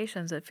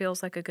investigations. It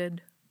feels like a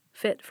good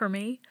fit for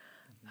me.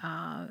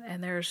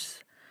 And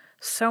there's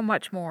so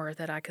much more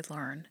that I could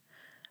learn.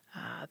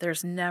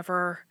 There's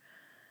never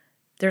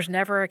there's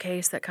never a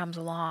case that comes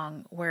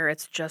along where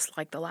it's just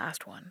like the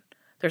last one.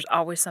 There's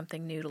always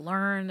something new to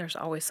learn. There's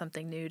always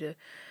something new to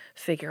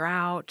figure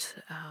out.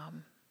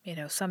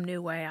 Some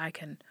new way I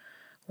can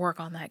work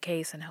on that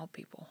case and help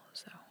people.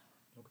 So,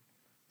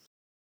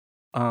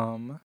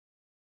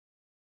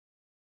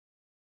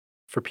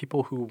 for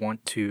people who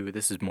want to,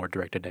 this is more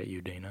directed at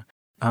you, Dana.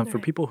 For Okay.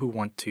 people who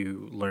want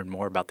to learn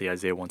more about the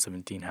Isaiah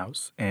 117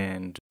 house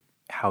and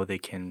how they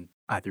can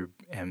either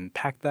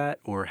impact that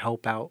or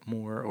help out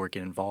more or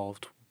get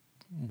involved,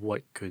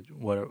 what could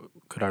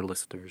our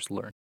listeners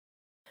learn?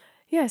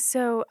 Yeah,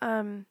 so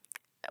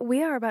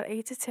we are about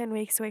 8 to 10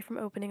 weeks away from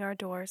opening our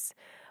doors.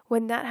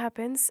 When that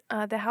happens,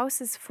 the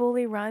house is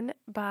fully run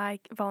by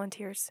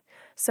volunteers.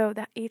 So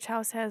that each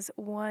house has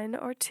one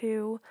or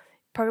two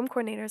program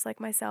coordinators like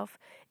myself,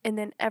 and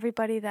then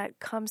everybody that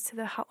comes to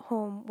the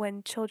home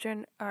when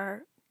children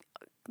are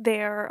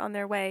there on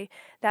their way,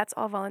 that's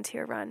all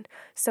volunteer run.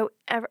 So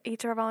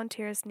each of our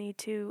volunteers need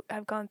to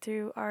have gone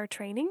through our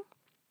training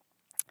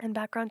and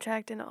background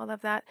checked and all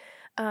of that.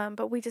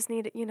 But we just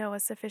need, a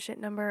sufficient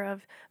number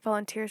of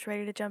volunteers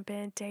ready to jump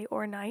in day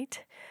or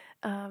night.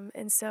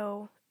 And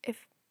so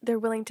if they're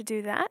willing to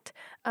do that,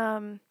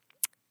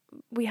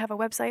 we have a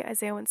website,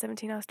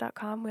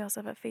 Isaiah117house.com. We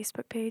also have a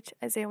Facebook page,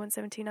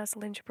 Isaiah117house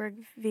Lynchburg,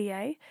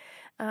 VA,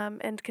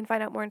 and can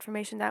find out more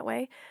information that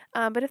way.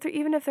 But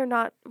even if they're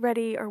not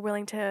ready or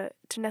willing to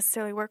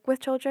necessarily work with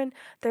children,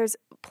 there's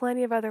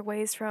plenty of other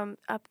ways, from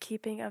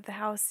upkeeping of the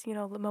house,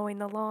 mowing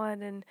the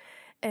lawn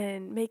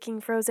and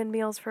making frozen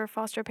meals for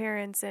foster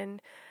parents,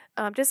 and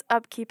just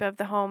upkeep of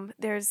the home.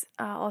 There's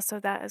also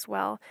that as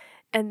well.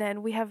 And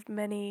then we have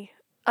many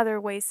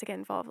other ways to get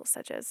involved,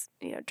 such as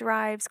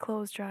drives,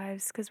 clothes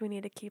drives, because we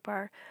need to keep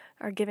our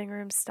giving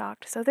rooms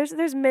stocked. So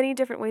there's many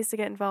different ways to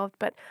get involved,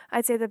 but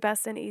I'd say the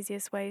best and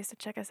easiest way is to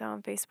check us out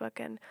on Facebook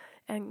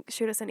and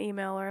shoot us an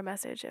email or a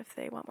message if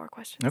they want more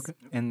questions. Okay.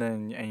 And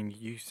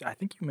I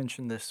think you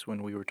mentioned this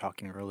when we were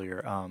talking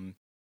earlier.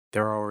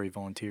 There are already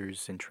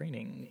volunteers in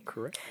training,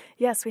 correct?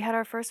 Yes, we had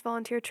our first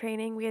volunteer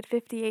training. We had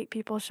 58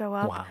 people show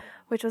up, Wow.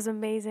 which was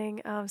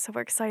amazing. So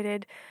we're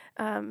excited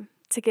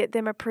to get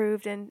them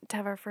approved and to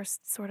have our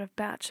first sort of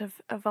batch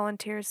of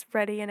volunteers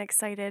ready and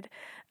excited.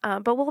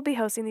 But we'll be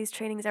hosting these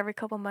trainings every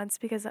couple months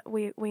because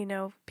we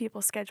know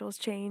people's schedules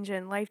change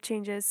and life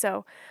changes.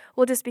 So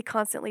we'll just be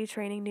constantly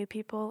training new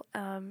people,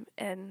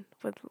 and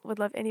would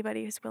love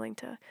anybody who's willing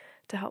to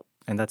help.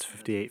 And that's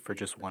 58 for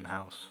just one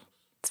house.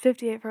 It's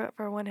 58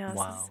 for one house.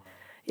 Wow.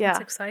 Yeah.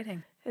 That's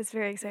exciting. It's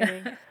very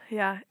exciting.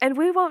 Yeah. And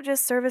we won't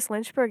just service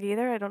Lynchburg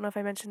either. I don't know if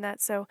I mentioned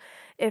that. So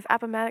if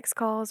Appomattox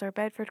calls or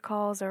Bedford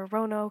calls or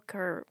Roanoke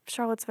or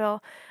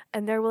Charlottesville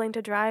and they're willing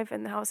to drive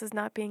and the house is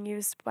not being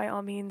used, by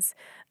all means,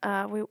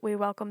 we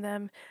welcome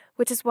them,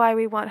 which is why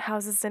we want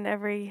houses in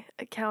every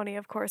county,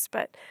 of course.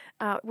 But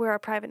we're a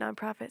private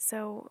nonprofit,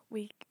 so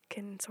we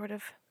can sort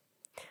of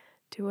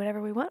do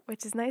whatever we want,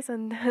 which is nice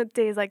on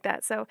days like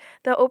that. So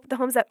the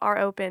homes that are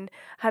open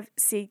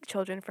see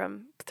children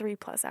from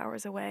 3+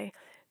 hours away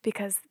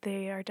because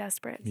they are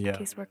desperate. Yeah.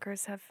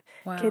 Caseworkers have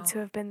Wow. kids who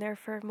have been there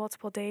for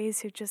multiple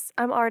days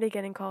I'm already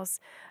getting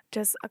calls.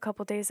 Just a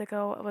couple days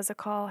ago, it was a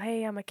call,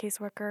 hey, I'm a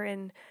caseworker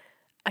in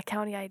a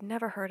county I'd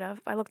never heard of.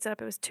 I looked it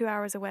up. It was 2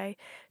 hours away.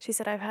 She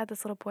said, I've had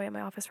this little boy in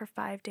my office for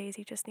 5 days.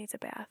 He just needs a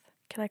bath.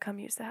 Can I come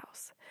use the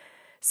house?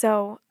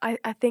 So I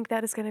think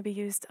that is going to be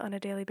used on a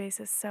daily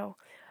basis. So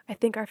I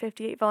think our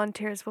 58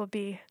 volunteers will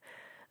be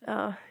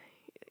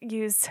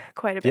used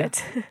quite a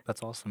bit.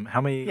 That's awesome. How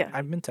many? Yeah.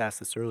 I meant to ask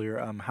this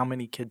earlier. How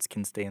many kids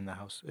can stay in the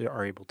house?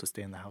 Are able to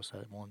stay in the house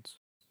at once?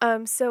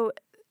 So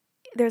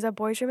there's a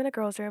boys' room and a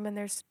girls' room, and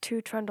there's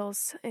 2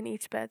 trundles in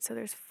each bed. So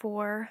there's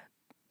 4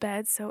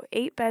 beds, so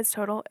 8 beds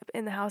total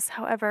in the house.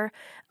 However,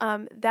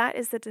 that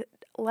is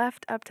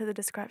left up to the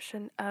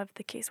discretion of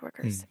the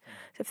caseworkers.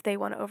 So if they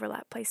want to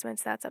overlap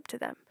placements, that's up to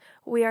them.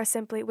 We're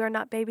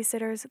not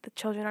babysitters. The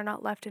children are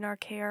not left in our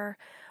care.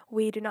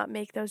 We do not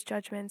make those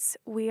judgments.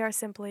 We are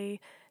simply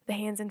the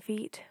hands and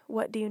feet.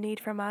 What do you need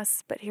from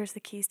us? But here's the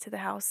keys to the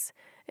house.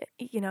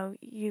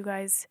 You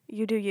guys,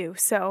 you do you.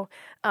 So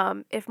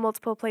if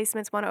multiple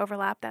placements want to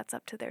overlap, that's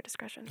up to their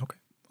discretion. Okay,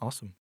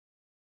 awesome.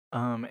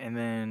 And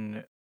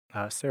then,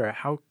 Sarah,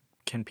 how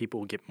can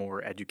people get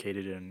more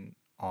educated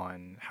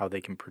on how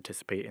they can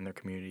participate in their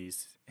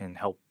communities and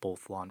help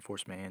both law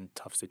enforcement and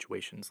tough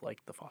situations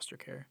like the foster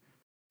care?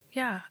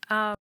 Yeah.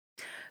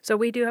 So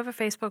we do have a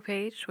Facebook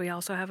page. We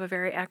also have a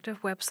very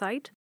active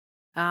website.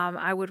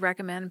 I would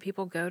recommend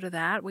people go to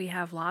that. We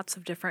have lots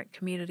of different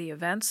community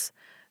events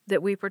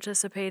that we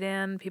participate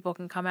in. People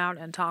can come out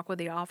and talk with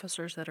the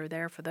officers that are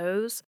there for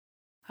those.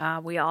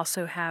 We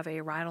also have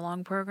a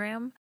ride-along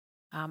program.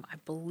 I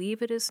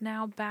believe it is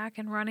now back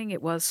and running.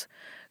 It was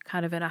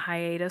kind of in a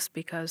hiatus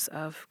because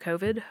of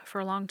COVID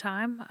for a long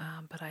time,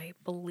 but I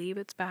believe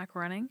it's back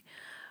running.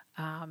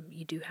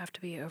 You do have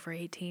to be over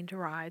 18 to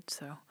ride,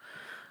 so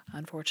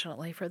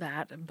unfortunately for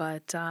that.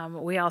 But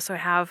we also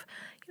have,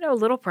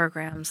 little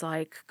programs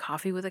like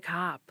Coffee with a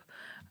Cop,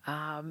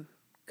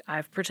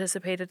 I've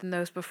participated in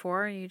those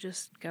before. You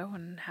just go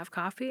and have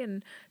coffee,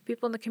 and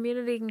people in the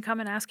community can come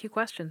and ask you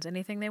questions,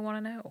 anything they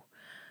want to know.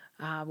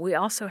 We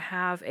also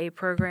have a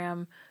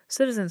program,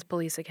 Citizens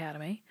Police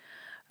Academy,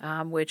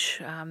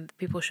 which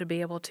people should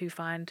be able to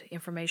find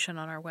information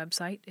on our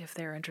website if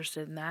they're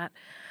interested in that.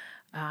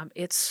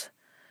 It's,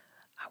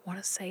 I want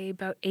to say,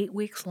 about 8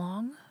 weeks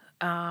long.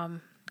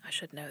 I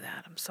should know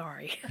that. I'm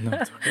sorry. No,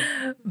 it's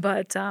okay.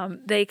 But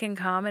they can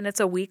come, and it's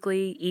a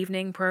weekly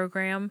evening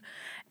program,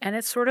 and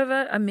it's sort of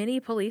a mini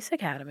police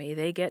academy.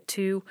 They get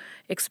to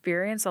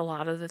experience a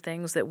lot of the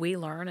things that we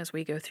learn as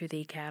we go through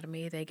the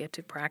academy. They get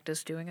to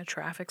practice doing a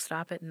traffic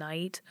stop at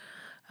night.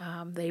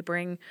 They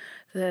bring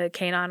the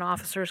canine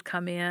officers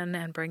come in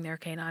and bring their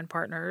canine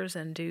partners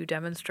and do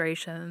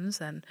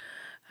demonstrations and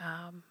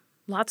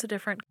lots of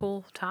different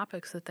cool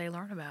topics that they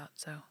learn about.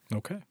 So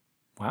Okay.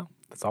 Wow,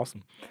 that's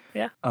awesome.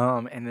 yeah.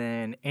 And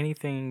then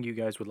anything you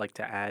guys would like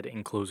to add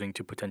in closing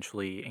to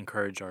potentially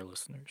encourage our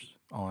listeners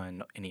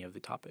on any of the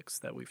topics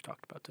that we've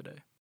talked about today?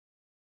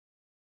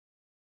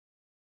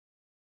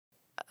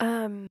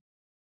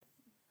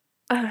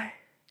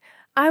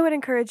 I would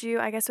encourage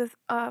you, I guess, with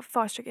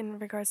in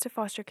regards to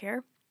foster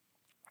care.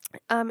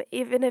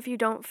 Even if you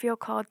don't feel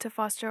called to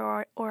foster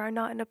or are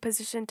not in a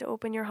position to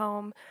open your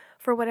home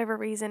for whatever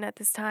reason at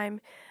this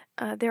time,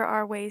 there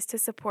are ways to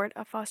support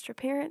a foster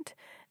parent,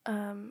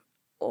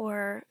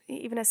 or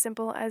even as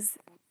simple as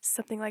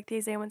something like the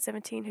Isaiah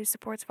 117 who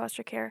supports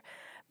foster care.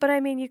 But I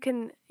mean, you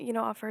can,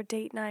 offer a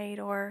date night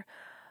or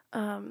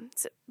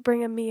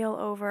bring a meal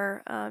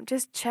over.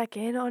 Just check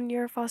in on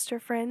your foster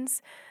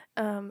friends.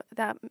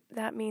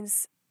 That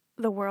means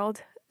the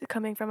world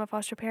coming from a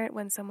foster parent.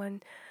 When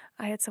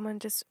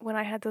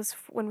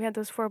we had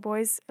those 4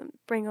 boys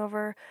bring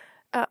over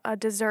a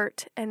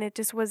dessert, and it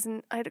just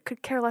wasn't, I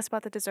could care less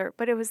about the dessert,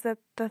 but it was the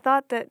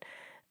thought that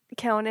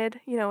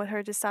counted, with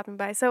her just stopping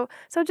by. So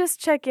just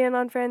check in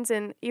on friends,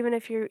 and even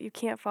if you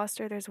can't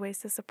foster, there's ways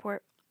to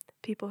support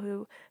people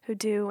who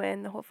do,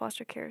 and the whole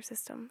foster care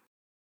system.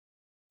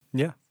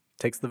 Yeah,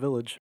 takes the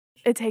village.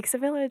 It takes a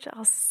village.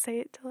 I'll say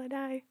it till I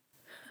die.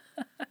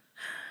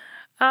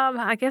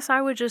 I guess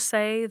I would just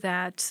say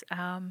that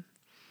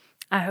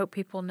I hope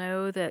people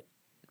know that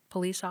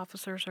police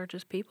officers are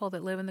just people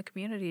that live in the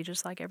community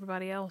just like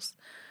everybody else.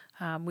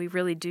 We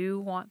really do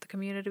want the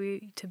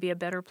community to be a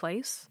better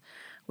place.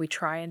 We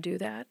try and do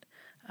that.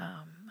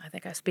 I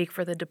think I speak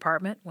for the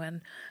department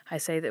when I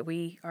say that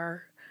we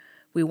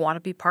want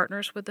to be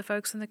partners with the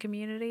folks in the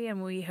community,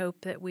 and we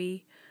hope that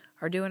we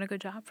are doing a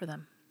good job for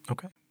them.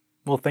 Okay.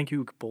 Well, thank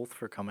you both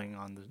for coming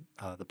on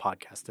the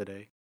podcast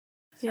today.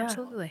 Yeah.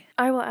 Absolutely.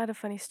 I will add a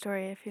funny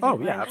story if you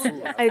don't mind.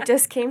 Absolutely. It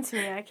just came to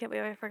me. I can't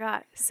believe I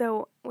forgot.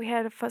 So we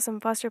had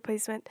some foster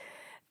placement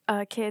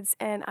kids,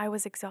 and I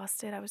was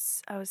exhausted. I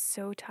was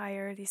so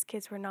tired. These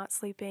kids were not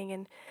sleeping,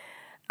 and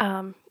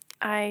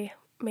I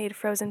made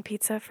frozen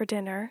pizza for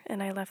dinner,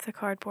 and I left the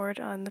cardboard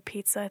on the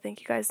pizza. I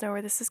think you guys know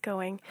where this is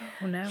going.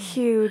 Oh, no.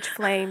 Huge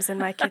Flames in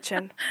my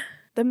kitchen.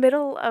 The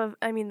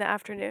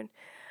afternoon.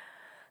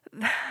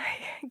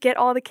 Get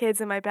all the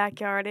kids in my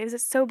backyard. It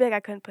was so big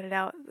I couldn't put it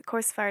out. Of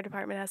course, the fire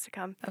department has to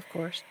come. Of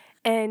course.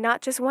 And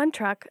not just one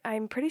truck.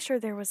 I'm pretty sure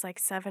there was like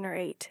 7 or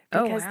 8.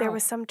 Because there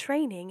was some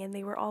training, and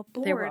they were all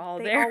bored. They were all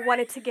they there. all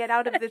wanted to get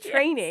out of the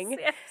training.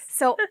 Yes.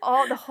 So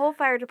the whole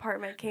fire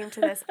department came to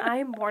this.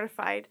 I'm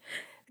mortified.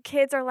 The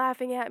kids are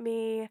laughing at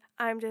me.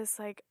 I'm just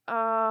like,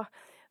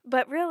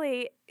 But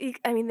really,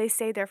 they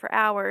stayed there for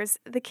hours.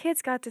 The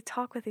kids got to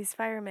talk with these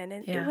firemen,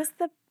 and it was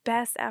the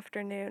best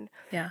afternoon.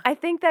 Yeah. I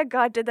think that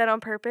God did that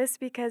on purpose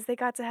because they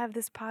got to have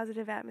this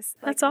positive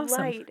atmosphere, That's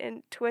awesome. light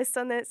and twist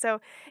on it.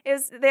 So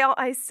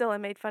I still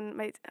made fun.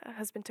 My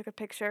husband took a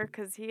picture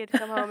because he had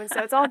come home, and so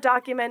it's all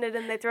documented,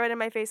 and they throw it in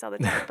my face all the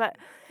time. But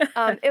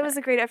it was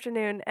a great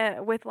afternoon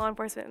with law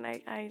enforcement,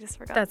 and I just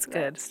forgot That's that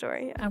good.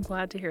 story. Yeah. I'm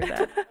glad to hear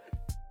that.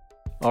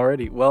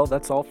 Alrighty, well,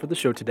 that's all for the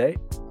show today.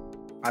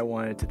 I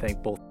wanted to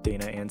thank both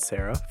Dana and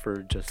Sarah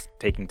for just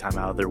taking time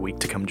out of their week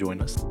to come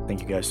join us.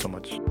 Thank you guys so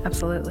much.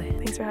 Absolutely.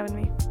 Thanks for having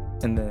me.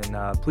 And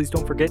then please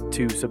don't forget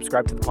to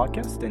subscribe to the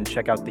podcast and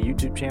check out the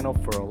YouTube channel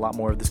for a lot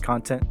more of this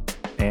content.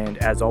 And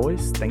as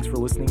always, thanks for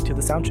listening to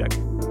The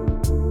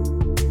Soundcheck.